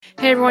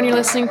Hey everyone, you're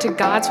listening to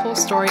God's Whole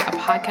Story, a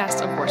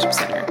podcast of Worship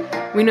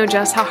Center. We know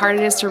just how hard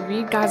it is to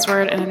read God's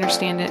Word and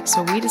understand it,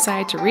 so we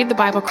decided to read the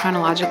Bible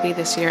chronologically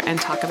this year and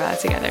talk about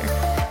it together.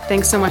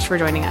 Thanks so much for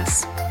joining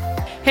us.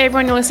 Hey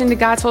everyone, you're listening to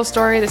God's Whole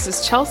Story. This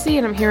is Chelsea,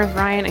 and I'm here with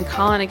Ryan and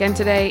Colin again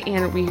today,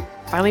 and we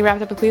finally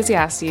wrapped up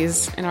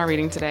Ecclesiastes in our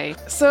reading today.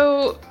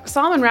 So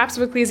Solomon wraps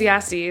up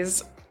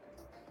Ecclesiastes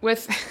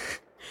with,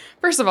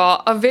 first of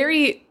all, a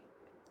very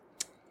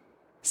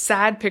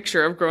sad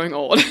picture of growing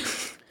old.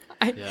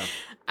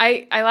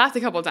 I laughed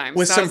a couple of times.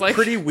 With so some I was like,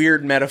 pretty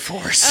weird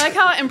metaphors. I like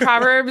how in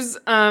Proverbs,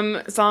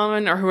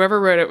 Solomon or whoever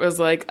wrote it was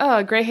like,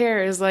 oh, gray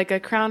hair is like a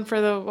crown for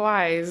the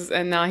wise.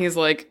 And now he's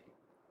like,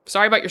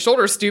 sorry about your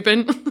shoulders,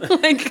 stupid.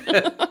 Like,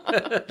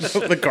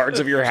 The guards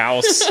of your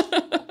house.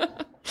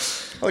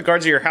 Well, the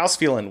guards of your house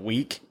feeling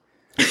weak.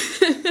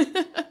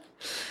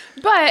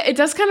 But it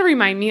does kind of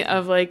remind me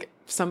of like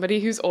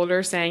somebody who's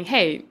older saying,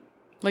 hey,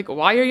 like,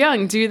 while you're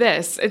young, do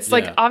this. It's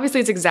like,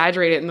 obviously it's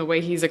exaggerated in the way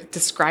he's like,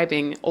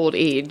 describing old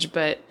age,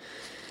 but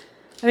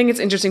I think it's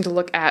interesting to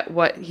look at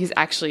what he's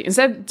actually,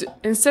 instead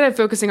of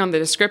focusing on the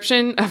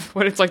description of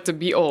what it's like to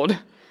be old,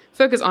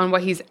 focus on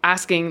what he's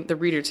asking the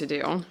reader to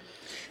do.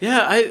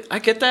 Yeah, I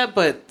get that,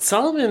 but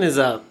Solomon is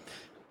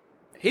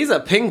he's a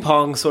ping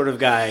pong sort of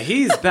guy.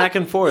 He's back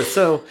and forth.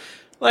 So,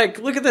 like,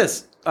 look at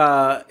this.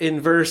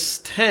 In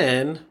verse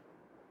 10,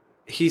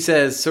 he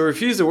says, so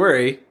refuse to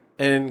worry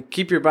and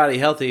keep your body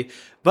healthy.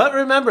 But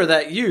remember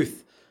that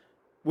youth,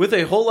 with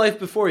a whole life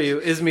before you,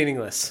 is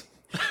meaningless.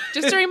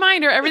 Just a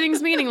reminder,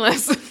 everything's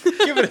meaningless.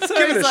 Give it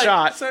a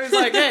shot. So he's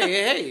like,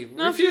 hey,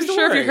 Not refuse to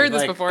sure if worry. you heard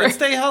this Like, before. And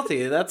stay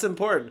healthy. That's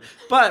important.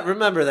 But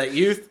remember that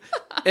youth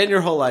and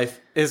your whole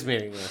life is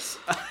meaningless.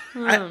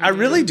 I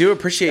really do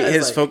appreciate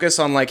his like- focus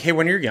on like, hey,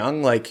 when you're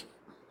young, like,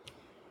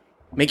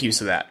 make use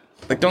of that.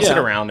 Like, don't sit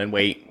around and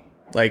wait.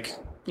 Like,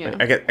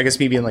 I guess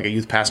me being like a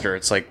youth pastor,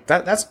 it's like,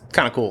 that's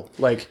kind of cool.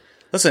 Like,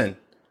 listen,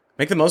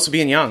 make the most of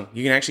being young.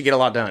 You can actually get a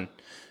lot done.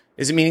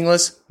 Is it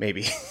meaningless?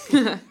 Maybe.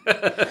 Maybe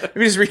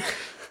just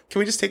can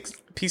we just take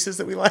pieces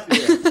that we like?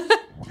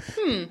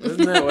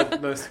 Isn't that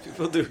what most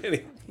people do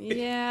anyway?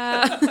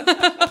 Yeah.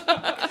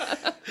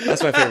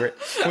 That's my favorite.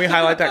 Can we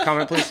highlight that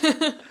comment, please?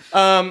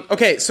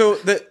 Okay, so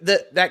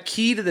that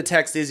key to the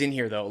text is in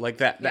here, though. Like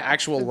the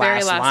actual the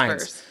very last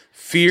lines. verse.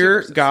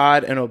 Fear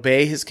God and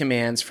obey his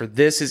commands, for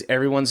this is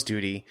everyone's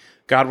duty.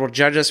 God will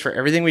judge us for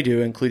everything we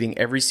do, including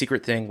every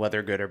secret thing,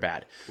 whether good or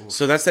bad. Ooh.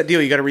 So that's that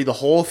deal. You got to read the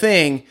whole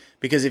thing,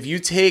 because if you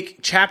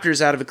take chapters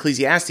out of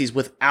Ecclesiastes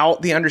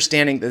without the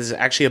understanding that this is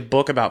actually a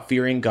book about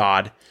fearing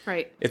God,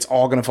 Right. it's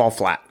all going to fall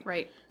flat.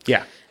 Right.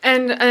 Yeah.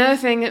 And another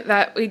thing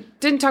that we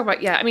didn't talk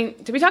about yet, I mean,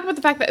 did we talk about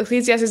the fact that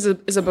Ecclesiastes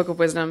is a book of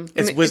wisdom?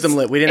 It's wisdom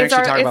lit. We didn't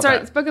actually talk about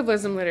that. It's a book of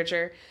wisdom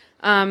literature.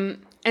 And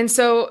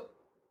so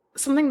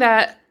something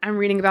that I'm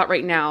reading about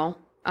right now,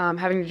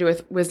 having to do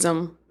with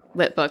wisdom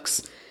lit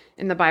books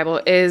in the Bible,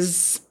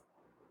 is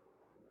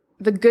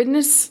the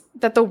goodness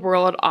that the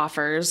world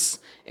offers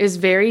is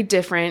very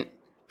different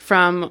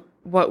from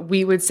what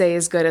we would say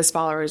is good as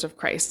followers of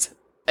Christ.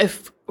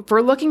 If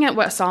we're looking at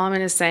what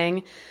Solomon is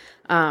saying,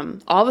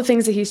 all the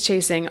things that he's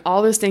chasing,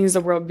 all those things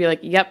the world would be like,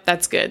 yep,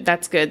 that's good,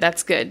 that's good,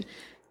 that's good.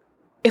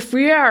 If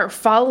we are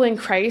following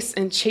Christ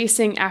and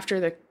chasing after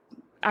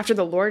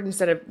the Lord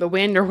instead of the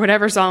wind or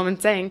whatever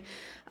Solomon's saying,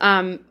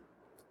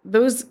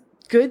 those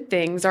good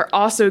things are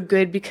also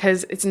good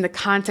because it's in the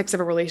context of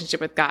a relationship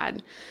with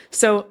God.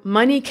 So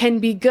money can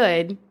be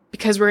good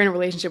because we're in a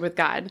relationship with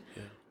God.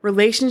 Yeah.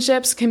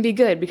 Relationships can be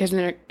good because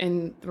they're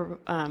in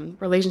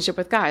relationship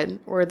with God,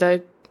 or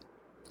the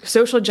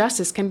social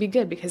justice can be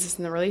good because it's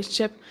in the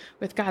relationship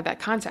with God, that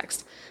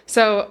context.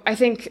 So I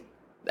think,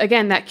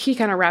 again, that key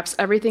kind of wraps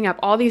everything up.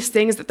 All these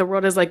things that the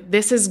world is like,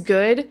 this is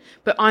good,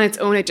 but on its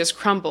own, it just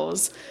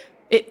crumbles.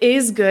 It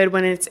is good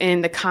when it's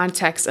in the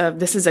context of,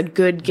 this is a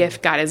good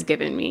gift God has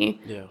given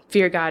me. Yeah.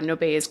 Fear God and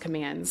obey his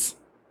commands,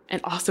 and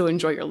also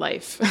enjoy your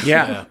life.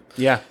 Yeah.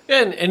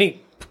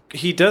 And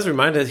he does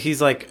remind us, he's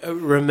like,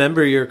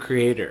 remember your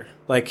creator.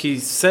 Like, he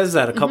says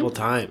that a couple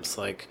times.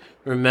 Like,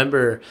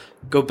 remember,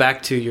 go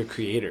back to your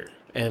creator.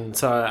 And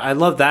so I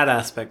love that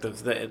aspect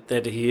of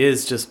that he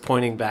is just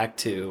pointing back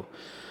to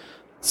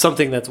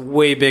something that's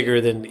way bigger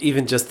than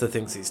even just the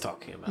things he's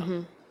talking about.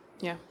 Mm-hmm.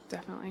 Yeah,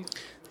 definitely.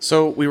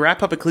 So we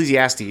wrap up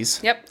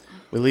Ecclesiastes. Yep.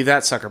 We leave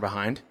that sucker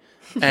behind.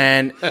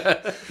 And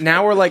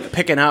now we're like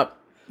picking up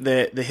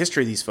the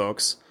history of these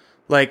folks.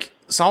 Like,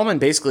 Solomon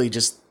basically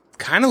just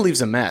kind of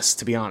leaves a mess,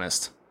 to be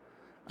honest.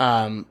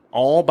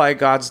 All by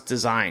God's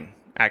design,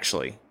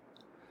 actually.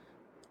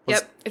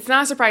 Yep. It's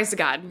not a surprise to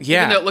God.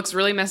 Yeah. Even though it looks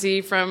really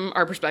messy from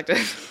our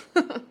perspective.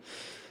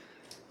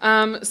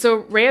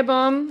 So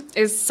Rehoboam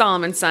is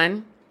Solomon's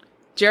son.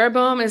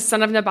 Jeroboam is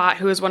son of Nebat,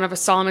 who is one of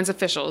Solomon's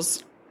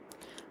officials.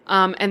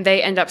 And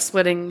they end up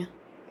splitting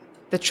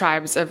the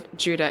tribes of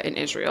Judah and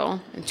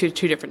Israel into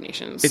two different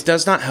nations. It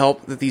does not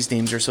help that these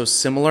names are so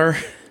similar.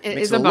 It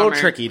makes it a little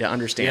tricky to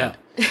understand.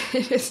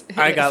 Yeah.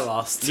 I got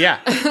lost. Yeah.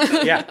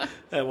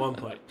 At one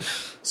point.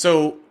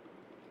 So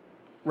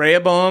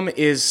Rehoboam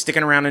is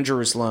sticking around in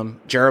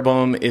Jerusalem.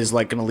 Jeroboam is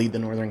like going to lead the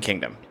northern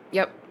kingdom.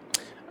 Yep.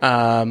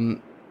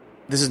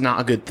 this is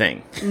not a good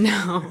thing.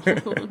 No,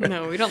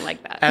 no, we don't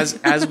like that.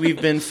 As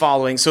we've been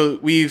following, so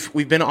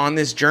we've been on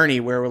this journey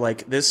where we're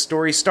like, this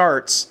story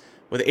starts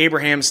with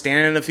Abraham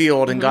standing in the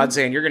field and God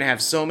saying, you're going to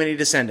have so many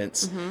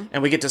descendants.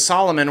 And we get to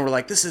Solomon and we're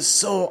like, this is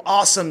so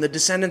awesome. The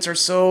descendants are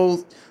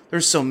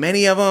there's so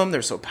many of them.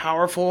 They're so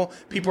powerful.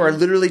 People are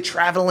literally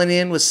traveling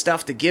in with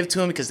stuff to give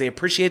to him because they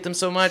appreciate them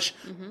so much.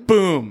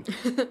 Boom.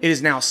 It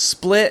is now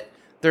split.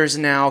 There's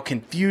now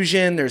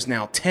confusion. There's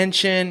now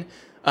tension.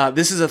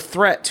 This is a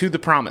threat to the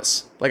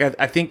promise. Like,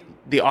 I think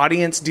the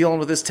audience dealing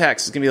with this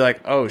text is going to be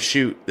like, oh,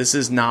 shoot, this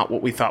is not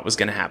what we thought was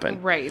going to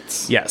happen.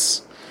 Right.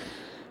 Yes.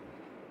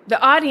 The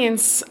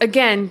audience,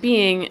 again,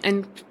 being,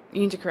 and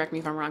you need to correct me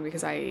if I'm wrong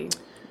because I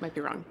might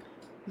be wrong.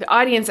 The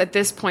audience at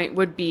this point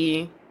would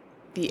be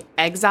the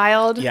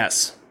exiled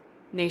nation.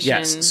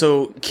 Yes.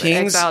 So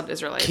exiled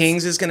Israelites.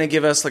 Kings is going to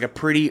give us like a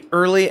pretty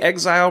early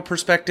exile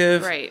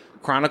perspective. Right.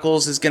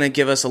 Chronicles is going to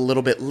give us a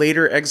little bit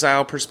later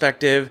exile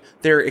perspective.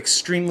 They're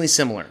extremely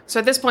similar. So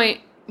at this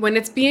point, when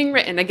it's being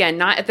written, again,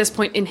 not at this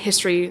point in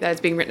history that it's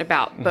being written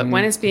about, but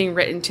when it's being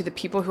written to the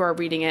people who are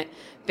reading it,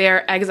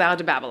 they're exiled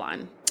to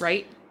Babylon,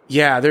 right?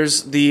 Yeah,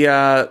 there's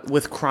the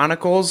with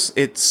Chronicles,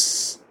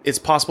 it's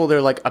possible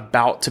they're like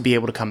about to be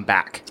able to come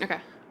back. Okay.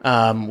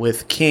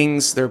 With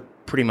Kings, they're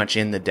pretty much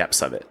in the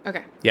depths of it.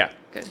 Okay. Yeah.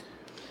 Good.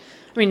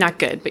 I mean, not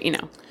good, but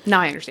now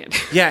I understand.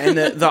 Yeah, and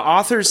the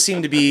authors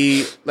seem to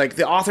be like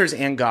the authors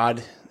and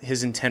God,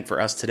 his intent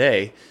for us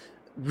today,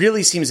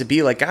 really seems to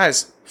be like,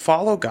 guys,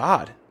 follow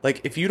God.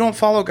 Like, if you don't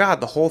follow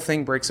God, the whole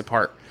thing breaks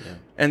apart. Yeah.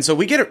 And so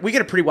we get a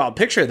pretty wild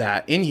picture of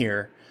that in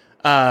here,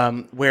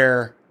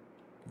 where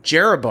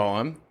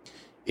Jeroboam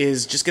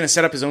is just going to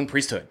set up his own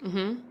priesthood.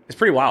 It's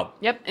pretty wild.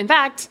 Yep. In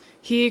fact,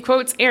 he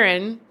quotes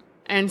Aaron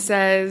and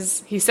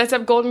says, he sets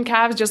up golden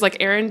calves just like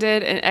Aaron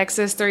did in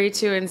Exodus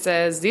 32 and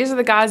says, these are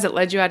the gods that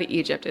led you out of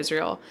Egypt,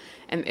 Israel.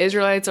 And the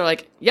Israelites are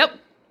like, yep,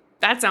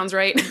 that sounds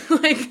right.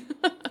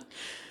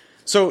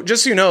 So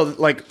just so you know,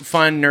 like,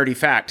 fun, nerdy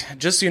fact,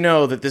 just so you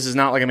know that this is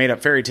not like a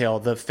made-up fairy tale,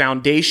 the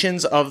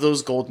foundations of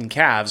those golden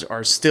calves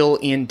are still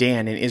in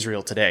Dan in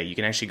Israel today. You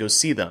can actually go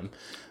see them.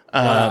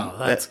 Wow,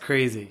 that's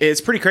crazy.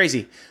 It's pretty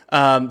crazy.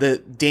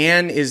 The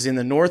Dan is in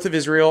the north of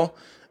Israel.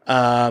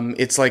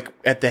 It's like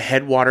at the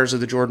headwaters of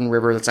the Jordan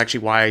River. That's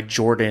actually why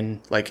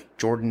Jordan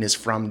is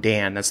from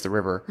Dan. That's the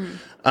river.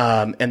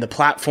 And the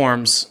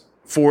platforms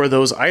for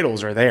those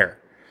idols are there.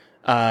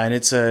 And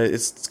it's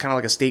kind of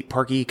like a state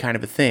parky kind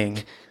of a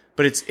thing.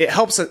 But it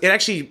helps. It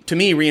actually, to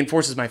me,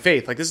 reinforces my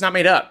faith. Like, this is not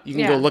made up. You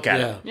can go look at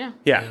it.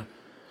 Yeah.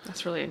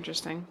 That's really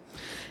interesting.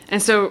 And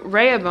so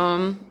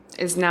Rehoboam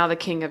is now the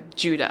king of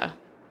Judah.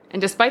 And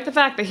despite the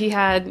fact that he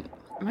had,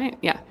 here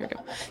we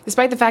go.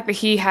 Despite the fact that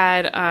he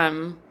had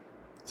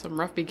some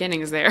rough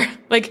beginnings there,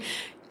 like,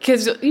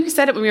 because you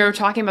said it when we were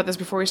talking about this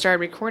before we started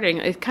recording,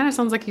 it kind of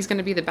sounds like he's going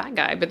to be the bad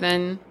guy, but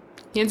then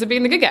he ends up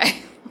being the good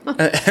guy.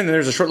 And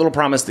there's a short little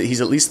promise that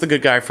he's at least the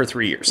good guy for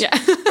 3 years. Yeah.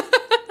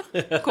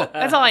 Cool.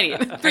 That's all I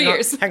need. 3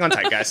 years. Hang on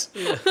tight, guys.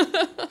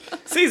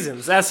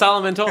 Seasons, as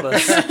Solomon told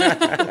us.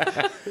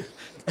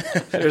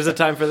 There's a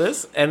time for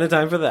this and a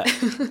time for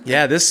that.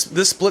 Yeah, this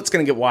split's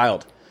going to get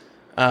wild.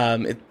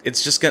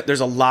 It's just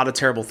there's a lot of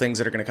terrible things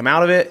that are going to come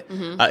out of it.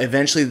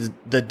 Eventually,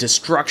 the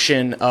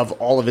destruction of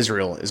all of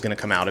Israel is going to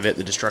come out of it.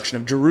 The destruction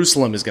of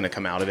Jerusalem is going to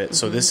come out of it.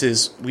 So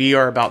we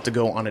are about to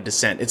go on a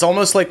descent. It's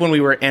almost like when we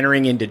were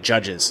entering into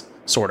Judges,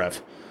 sort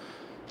of.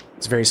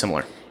 It's very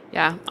similar.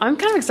 Yeah, I'm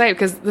kind of excited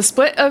because the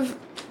split of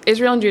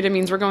Israel and Judah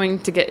means we're going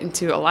to get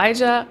into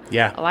Elijah,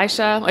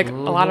 Elisha, like a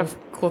lot of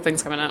cool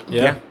things coming up.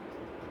 Yeah. All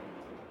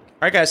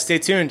right, guys, stay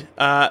tuned.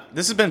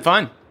 This has been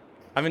fun.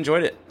 I've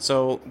enjoyed it.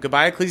 So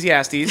goodbye,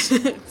 Ecclesiastes.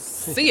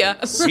 See ya.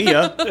 See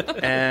ya.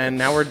 And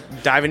now we're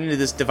diving into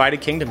this divided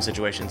kingdom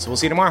situation. So we'll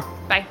see you tomorrow.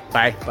 Bye.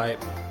 Bye. Bye.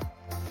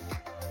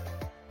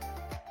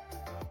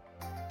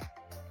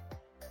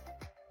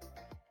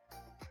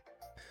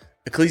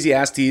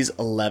 Ecclesiastes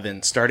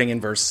 11, starting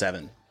in verse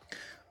 7.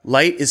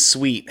 Light is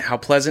sweet, how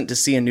pleasant to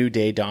see a new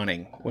day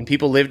dawning. When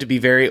people live to be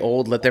very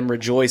old, let them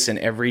rejoice in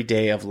every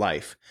day of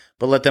life.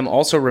 But let them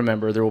also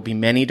remember there will be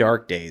many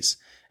dark days.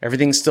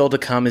 Everything still to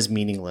come is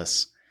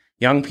meaningless.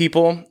 Young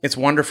people, it's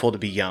wonderful to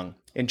be young.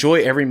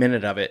 Enjoy every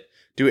minute of it.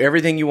 Do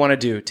everything you want to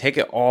do. Take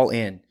it all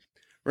in.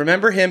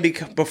 Remember him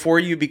before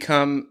you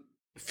become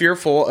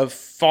fearful of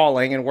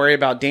falling and worry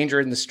about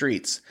danger in the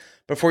streets.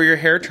 Before your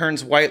hair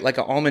turns white like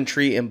an almond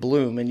tree in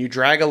bloom and you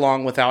drag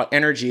along without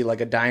energy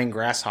like a dying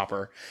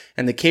grasshopper,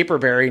 and the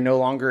caperberry no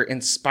longer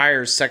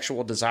inspires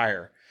sexual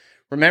desire.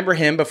 Remember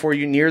him before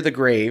you near the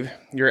grave,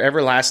 your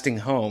everlasting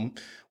home,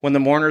 when the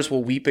mourners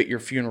will weep at your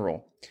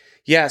funeral.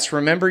 Yes,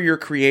 remember your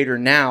Creator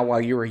now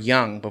while you are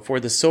young, before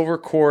the silver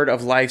cord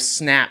of life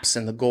snaps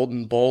and the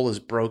golden bowl is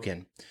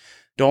broken.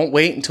 Don't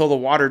wait until the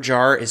water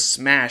jar is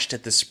smashed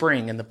at the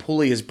spring and the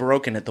pulley is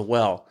broken at the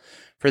well.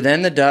 For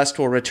then the dust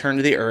will return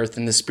to the earth,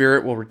 and the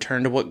spirit will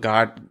return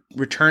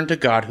to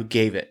God who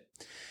gave it.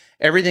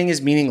 Everything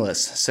is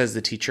meaningless, says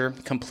the teacher,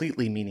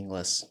 completely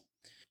meaningless.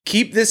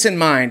 Keep this in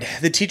mind.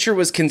 The teacher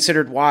was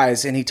considered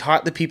wise, and he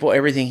taught the people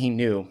everything he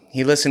knew.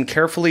 He listened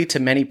carefully to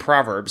many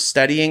proverbs,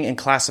 studying and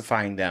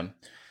classifying them.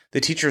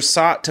 The teacher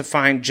sought to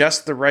find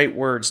just the right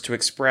words to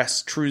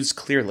express truths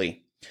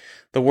clearly.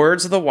 The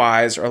words of the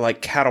wise are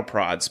like cattle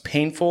prods,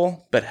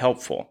 painful but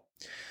helpful.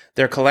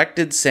 Their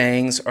collected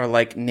sayings are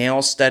like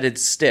nail-studded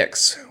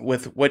sticks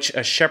with which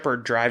a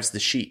shepherd drives the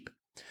sheep.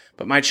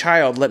 But my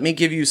child, let me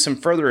give you some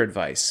further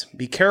advice.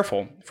 Be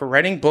careful, for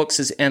writing books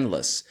is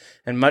endless,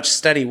 and much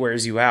study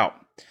wears you out.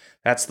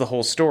 That's the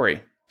whole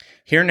story.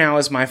 Here now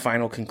is my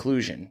final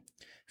conclusion.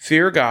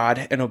 Fear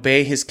God and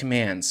obey his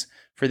commands,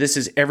 for this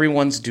is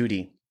everyone's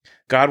duty.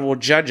 God will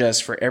judge us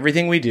for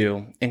everything we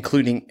do,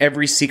 including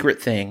every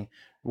secret thing,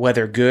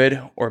 whether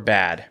good or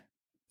bad.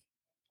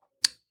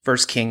 1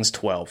 Kings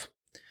 12.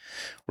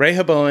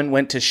 Rehoboam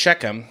went to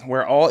Shechem,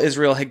 where all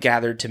Israel had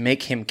gathered to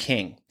make him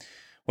king.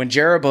 When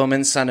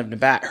Jeroboam, son of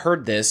Nebat,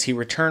 heard this, he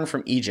returned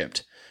from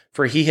Egypt,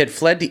 for he had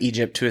fled to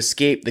Egypt to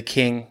escape the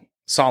king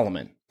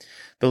Solomon.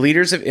 The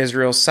leaders of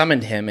Israel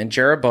summoned him, and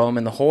Jeroboam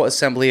and the whole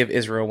assembly of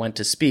Israel went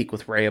to speak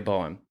with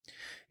Rehoboam.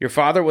 Your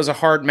father was a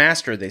hard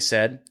master, they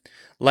said.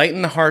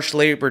 Lighten the harsh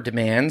labor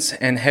demands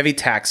and heavy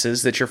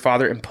taxes that your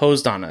father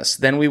imposed on us,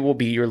 then we will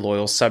be your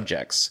loyal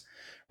subjects.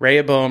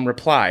 Rehoboam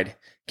replied,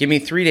 Give me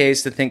 3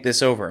 days to think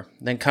this over,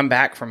 then come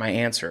back for my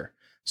answer.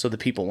 So the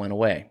people went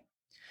away.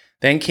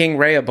 Then King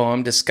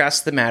Rehoboam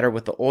discussed the matter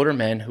with the older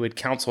men who had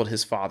counseled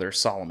his father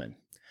Solomon.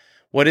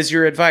 What is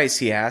your advice,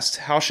 he asked.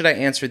 How should I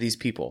answer these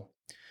people?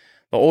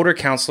 The older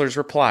counselors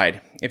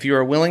replied, If you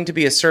are willing to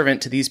be a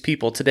servant to these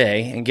people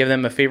today and give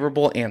them a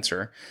favorable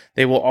answer,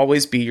 they will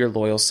always be your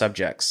loyal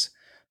subjects.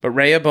 But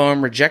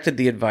Rehoboam rejected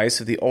the advice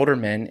of the older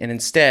men and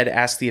instead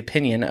asked the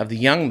opinion of the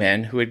young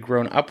men who had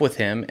grown up with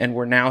him and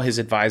were now his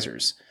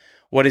advisors.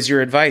 What is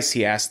your advice,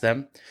 he asked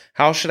them.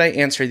 How should I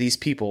answer these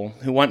people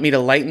who want me to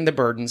lighten the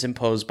burdens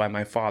imposed by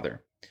my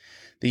father?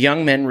 The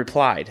young men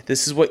replied,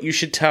 This is what you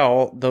should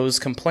tell those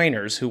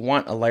complainers who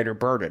want a lighter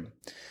burden.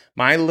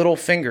 My little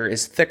finger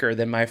is thicker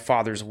than my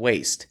father's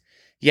waist.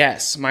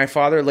 Yes, my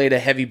father laid a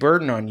heavy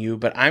burden on you,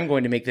 but I'm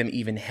going to make them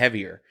even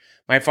heavier.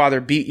 My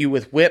father beat you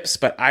with whips,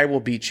 but I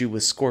will beat you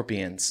with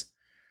scorpions.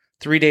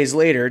 3 days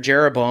later,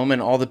 Jeroboam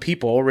and all the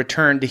people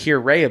returned to hear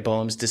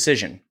Rehoboam's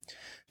decision,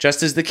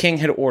 just as the king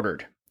had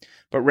ordered.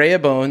 But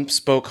Rehoboam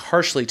spoke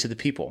harshly to the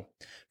people,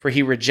 for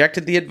he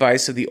rejected the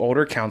advice of the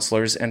older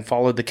counselors and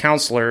followed the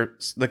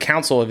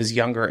counsel of his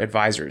younger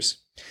advisors.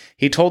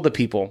 He told the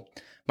people,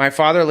 My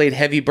father laid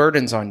heavy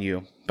burdens on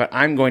you, but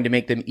I'm going to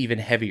make them even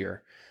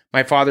heavier.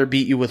 My father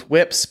beat you with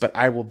whips, but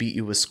I will beat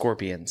you with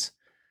scorpions.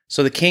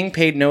 So the king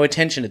paid no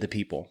attention to the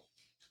people.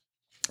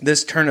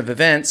 This turn of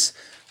events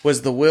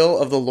was the will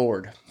of the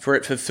Lord, for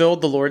it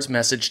fulfilled the Lord's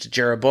message to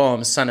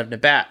Jeroboam, son of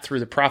Nebat, through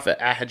the prophet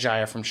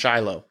Ahijah from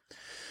Shiloh.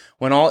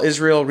 When all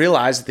Israel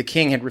realized that the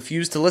king had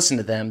refused to listen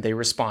to them, they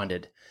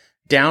responded,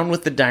 Down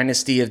with the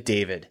dynasty of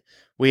David.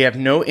 We have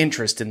no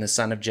interest in the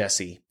son of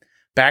Jesse.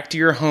 Back to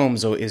your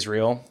homes, O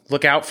Israel.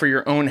 Look out for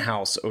your own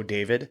house, O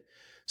David.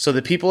 So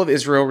the people of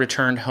Israel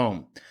returned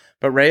home,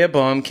 but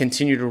Rehoboam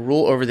continued to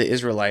rule over the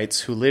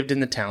Israelites who lived in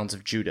the towns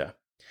of Judah.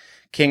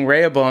 King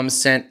Rehoboam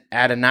sent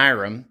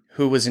Adoniram,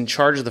 who was in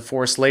charge of the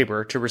forced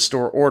labor, to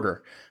restore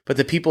order, but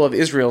the people of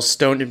Israel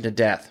stoned him to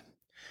death.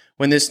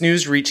 When this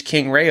news reached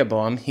King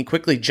Rehoboam, he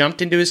quickly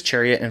jumped into his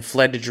chariot and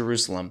fled to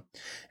Jerusalem.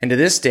 And to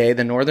this day,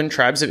 the northern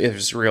tribes of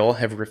Israel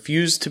have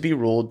refused to be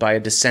ruled by a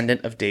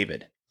descendant of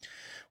David.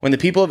 When the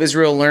people of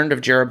Israel learned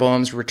of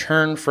Jeroboam's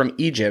return from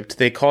Egypt,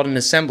 they called an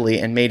assembly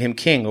and made him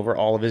king over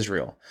all of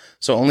Israel.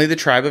 So only the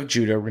tribe of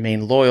Judah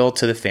remained loyal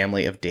to the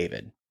family of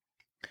David.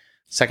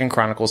 2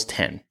 Chronicles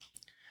 10.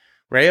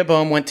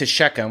 Rehoboam went to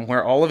Shechem,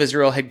 where all of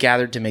Israel had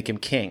gathered to make him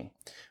king.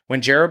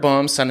 When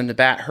Jeroboam, son of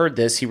Nebat, heard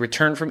this, he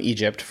returned from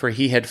Egypt, for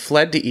he had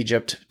fled to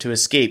Egypt to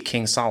escape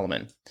King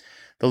Solomon.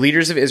 The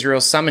leaders of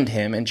Israel summoned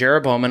him, and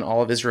Jeroboam and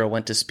all of Israel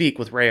went to speak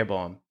with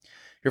Rehoboam.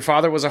 Your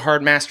father was a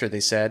hard master, they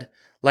said.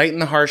 Lighten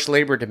the harsh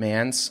labor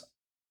demands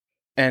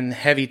and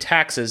heavy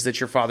taxes that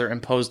your father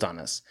imposed on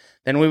us.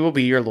 Then we will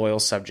be your loyal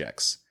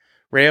subjects.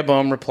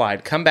 Rehoboam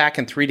replied, Come back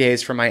in 3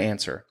 days for my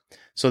answer.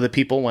 So the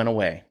people went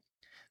away.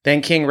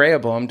 Then King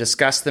Rehoboam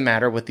discussed the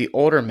matter with the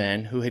older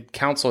men who had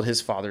counseled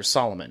his father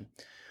Solomon.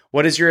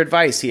 What is your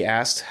advice? He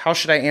asked. How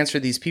should I answer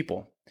these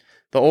people?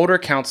 The older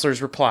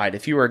counselors replied,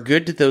 If you are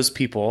good to those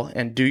people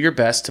and do your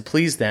best to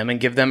please them and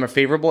give them a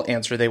favorable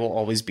answer, they will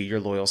always be your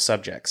loyal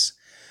subjects.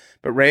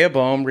 But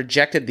Rehoboam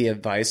rejected the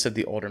advice of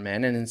the older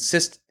men and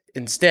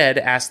instead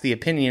asked the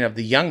opinion of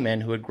the young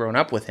men who had grown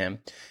up with him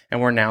and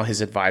were now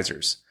his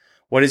advisors.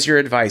 What is your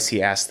advice?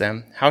 He asked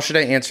them. How should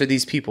I answer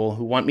these people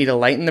who want me to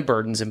lighten the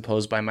burdens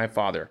imposed by my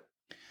father?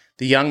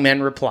 The young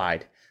men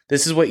replied,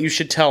 This is what you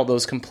should tell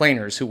those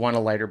complainers who want a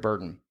lighter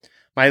burden.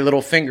 My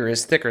little finger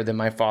is thicker than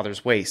my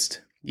father's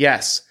waist.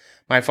 Yes,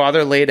 my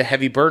father laid a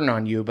heavy burden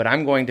on you, but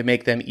I'm going to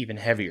make them even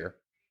heavier.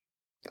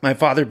 My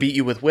father beat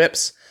you with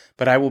whips,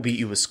 but I will beat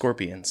you with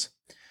scorpions.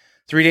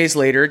 3 days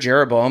later,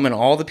 Jeroboam and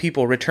all the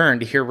people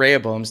returned to hear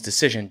Rehoboam's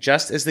decision,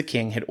 just as the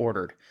king had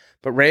ordered.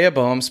 But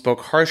Rehoboam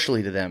spoke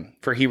harshly to them,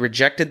 for he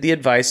rejected the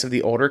advice of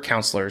the older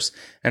counselors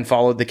and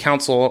followed the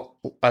counsel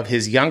of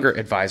his younger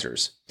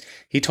advisers.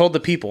 He told the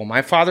people,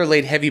 "My father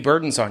laid heavy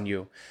burdens on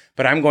you,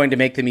 but I'm going to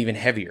make them even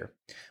heavier.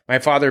 My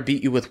father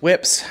beat you with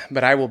whips,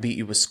 but I will beat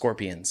you with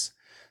scorpions."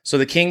 So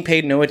the king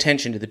paid no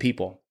attention to the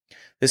people.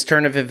 This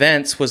turn of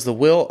events was the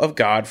will of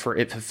God, for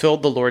it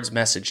fulfilled the Lord's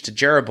message to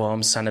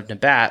Jeroboam, son of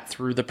Nebat,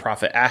 through the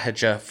prophet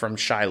Ahijah from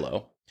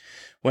Shiloh.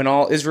 When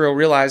all Israel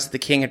realized that the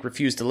king had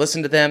refused to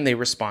listen to them, they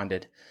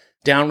responded,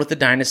 "Down with the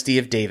dynasty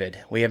of David.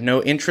 We have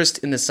no interest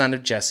in the son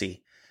of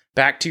Jesse.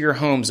 Back to your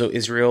homes, O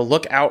Israel.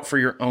 Look out for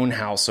your own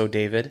house, O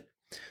David."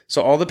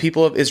 So all the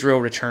people of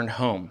Israel returned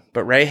home,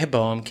 but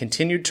Rehoboam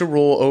continued to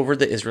rule over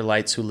the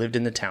Israelites who lived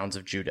in the towns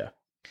of Judah.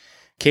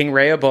 King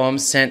Rehoboam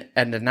sent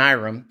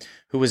Adoniram,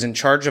 who was in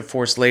charge of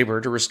forced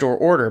labor, to restore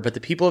order, but the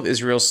people of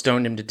Israel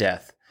stoned him to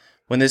death.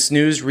 When this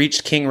news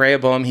reached King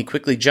Rehoboam, he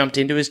quickly jumped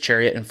into his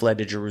chariot and fled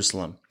to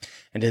Jerusalem.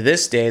 And to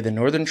this day, the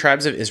northern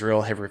tribes of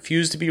Israel have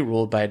refused to be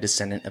ruled by a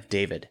descendant of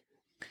David.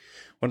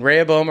 When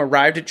Rehoboam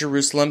arrived at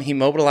Jerusalem, he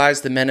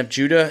mobilized the men of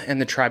Judah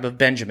and the tribe of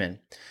Benjamin,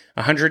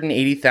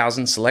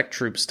 180,000 select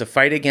troops, to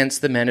fight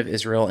against the men of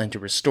Israel and to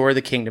restore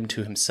the kingdom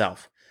to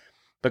himself.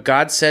 But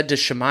God said to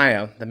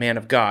Shemaiah, the man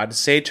of God,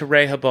 "Say to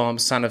Rehoboam,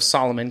 son of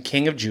Solomon,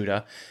 king of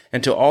Judah,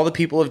 and to all the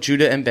people of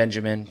Judah and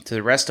Benjamin, to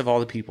the rest of all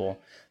the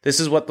people, this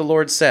is what the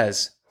Lord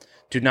says.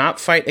 Do not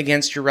fight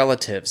against your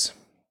relatives,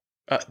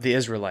 the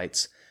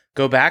Israelites.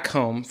 Go back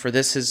home, for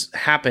this has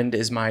happened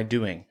is my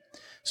doing."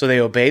 So they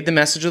obeyed the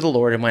message of the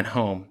Lord and went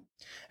home,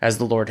 as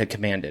the Lord had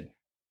commanded.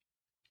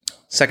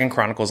 2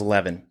 Chronicles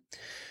 11.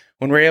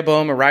 When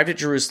Rehoboam arrived at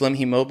Jerusalem,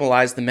 he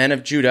mobilized the men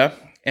of Judah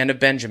and of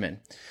Benjamin,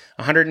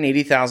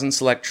 180,000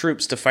 select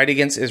troops, to fight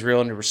against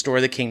Israel and to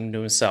restore the kingdom to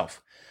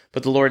himself.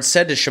 But the Lord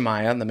said to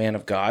Shemaiah, the man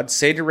of God,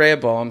 "Say to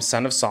Rehoboam,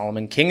 son of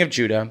Solomon, king of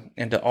Judah,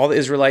 and to all the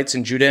Israelites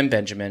in Judah and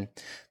Benjamin,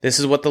 this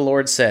is what the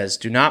Lord says.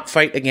 Do not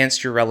fight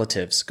against your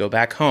relatives. Go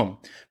back home,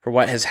 for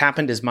what has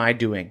happened is my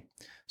doing."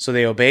 So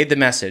they obeyed the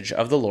message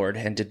of the Lord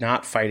and did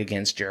not fight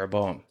against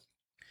Jeroboam.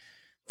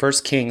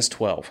 1 Kings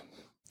 12.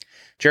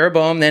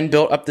 Jeroboam then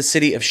built up the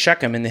city of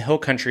Shechem in the hill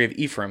country of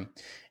Ephraim,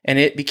 and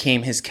it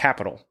became his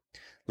capital.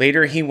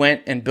 Later he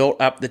went and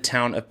built up the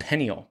town of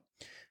Peniel.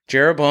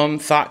 Jeroboam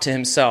thought to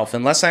himself,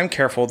 "Unless I am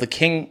careful, the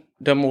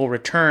kingdom will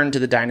return to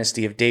the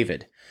dynasty of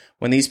David.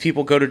 When these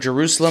people go to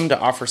Jerusalem to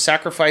offer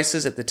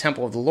sacrifices at the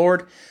temple of the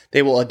Lord,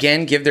 they will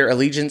again give their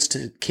allegiance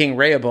to King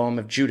Rehoboam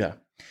of Judah.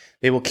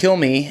 They will kill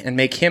me and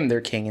make him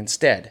their king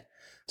instead."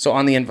 So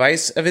on the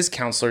advice of his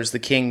counselors, the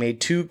king made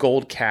 2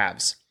 gold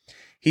calves.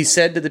 He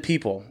said to the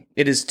people,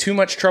 "It is too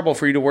much trouble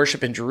for you to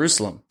worship in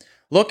Jerusalem.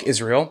 Look,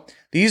 Israel,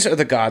 these are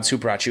the gods who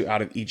brought you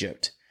out of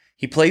Egypt."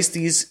 He placed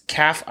these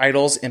calf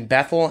idols in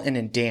Bethel and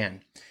in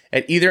Dan,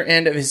 at either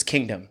end of his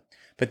kingdom.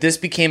 But this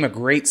became a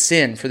great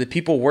sin, for the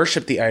people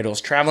worshipped the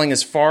idols, traveling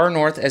as far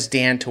north as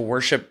Dan to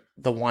worship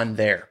the one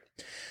there.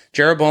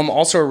 Jeroboam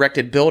also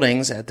erected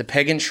buildings at the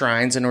pagan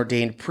shrines and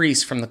ordained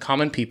priests from the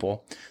common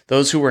people,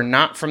 those who were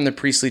not from the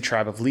priestly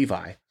tribe of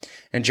Levi.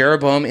 And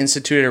Jeroboam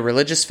instituted a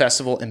religious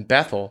festival in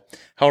Bethel,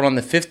 held on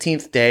the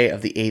 15th day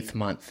of the 8th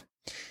month,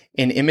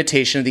 in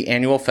imitation of the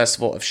annual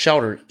festival of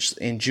shelters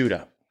in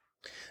Judah.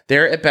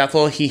 There at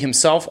Bethel, he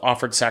himself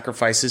offered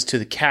sacrifices to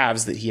the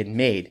calves that he had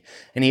made,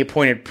 and he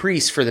appointed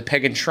priests for the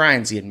pagan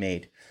shrines he had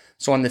made.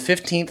 So on the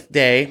 15th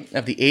day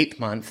of the 8th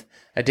month,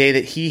 a day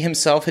that he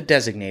himself had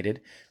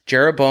designated,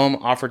 Jeroboam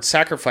offered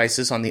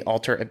sacrifices on the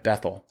altar at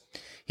Bethel.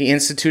 He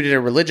instituted a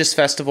religious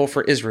festival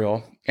for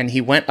Israel, and he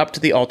went up to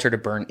the altar to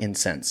burn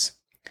incense.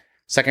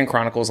 2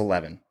 Chronicles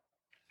 11.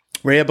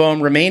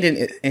 Rehoboam remained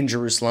in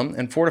Jerusalem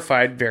and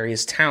fortified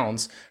various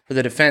towns for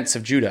the defense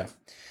of Judah.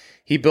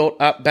 He built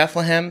up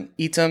Bethlehem,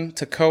 Etam,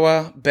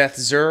 Tekoa,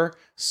 Beth-zur,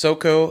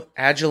 Soko,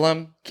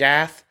 Adullam,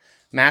 Gath,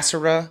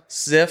 Masarah,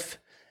 Ziph,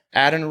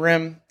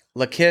 Adonram,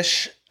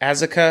 Lachish,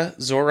 Azekah,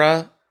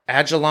 Zorah,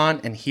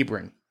 Ajalon, and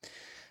Hebron.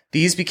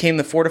 These became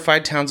the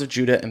fortified towns of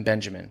Judah and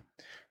Benjamin.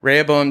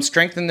 Rehoboam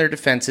strengthened their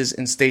defenses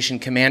and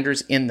stationed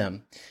commanders in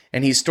them,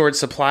 and he stored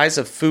supplies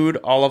of food,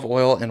 olive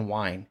oil, and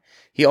wine.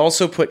 He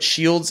also put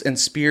shields and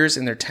spears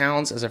in their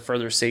towns as a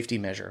further safety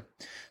measure.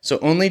 So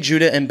only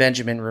Judah and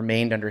Benjamin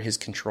remained under his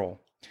control.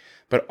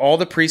 But all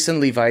the priests and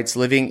Levites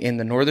living in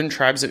the northern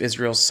tribes of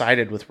Israel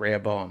sided with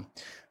Rehoboam.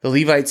 The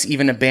Levites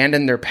even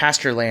abandoned their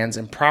pasture lands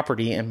and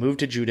property and moved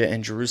to Judah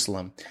and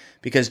Jerusalem,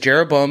 because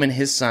Jeroboam and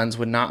his sons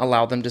would not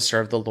allow them to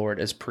serve the Lord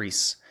as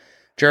priests.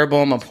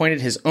 Jeroboam appointed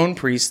his own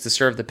priests to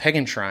serve the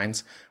pagan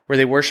shrines, where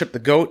they worshipped the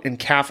goat and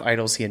calf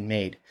idols he had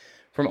made.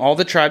 From all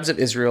the tribes of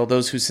Israel,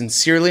 those who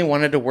sincerely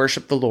wanted to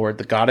worship the Lord,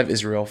 the God of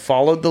Israel,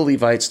 followed the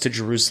Levites to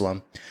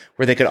Jerusalem,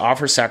 where they could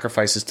offer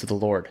sacrifices to the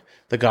Lord,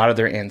 the God of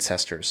their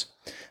ancestors.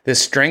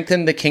 This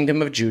strengthened the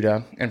kingdom of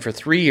Judah, and for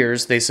 3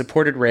 years they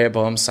supported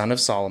Rehoboam, son of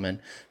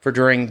Solomon, for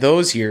during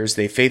those years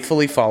they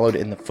faithfully followed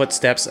in the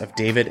footsteps of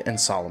David and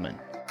Solomon.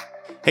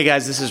 Hey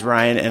guys, this is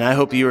Ryan, and I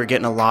hope you are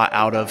getting a lot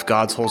out of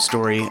God's whole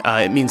story.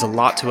 It means a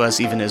lot to us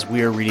even as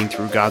we are reading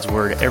through God's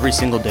Word every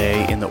single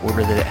day in the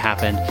order that it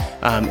happened.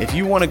 If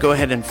you want to go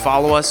ahead and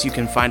follow us, you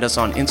can find us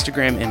on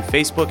Instagram and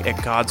Facebook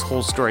at God's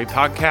Whole Story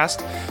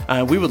Podcast.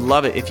 We would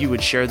love it if you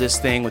would share this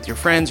thing with your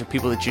friends or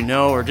people that you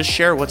know, or just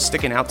share what's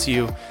sticking out to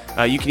you.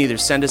 You can either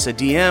send us a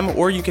DM,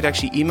 or you could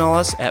actually email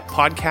us at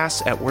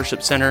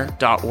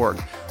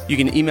podcasts@worshipcenter.org. You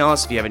can email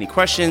us if you have any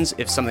questions,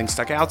 if something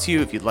stuck out to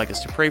you, if you'd like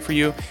us to pray for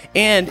you.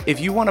 And if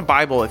you want a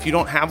Bible, if you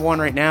don't have one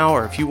right now,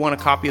 or if you want a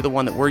copy of the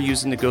one that we're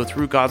using to go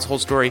through God's whole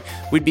story,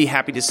 we'd be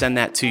happy to send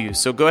that to you.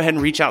 So go ahead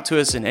and reach out to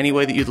us in any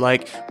way that you'd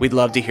like. We'd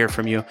love to hear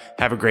from you.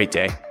 Have a great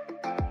day.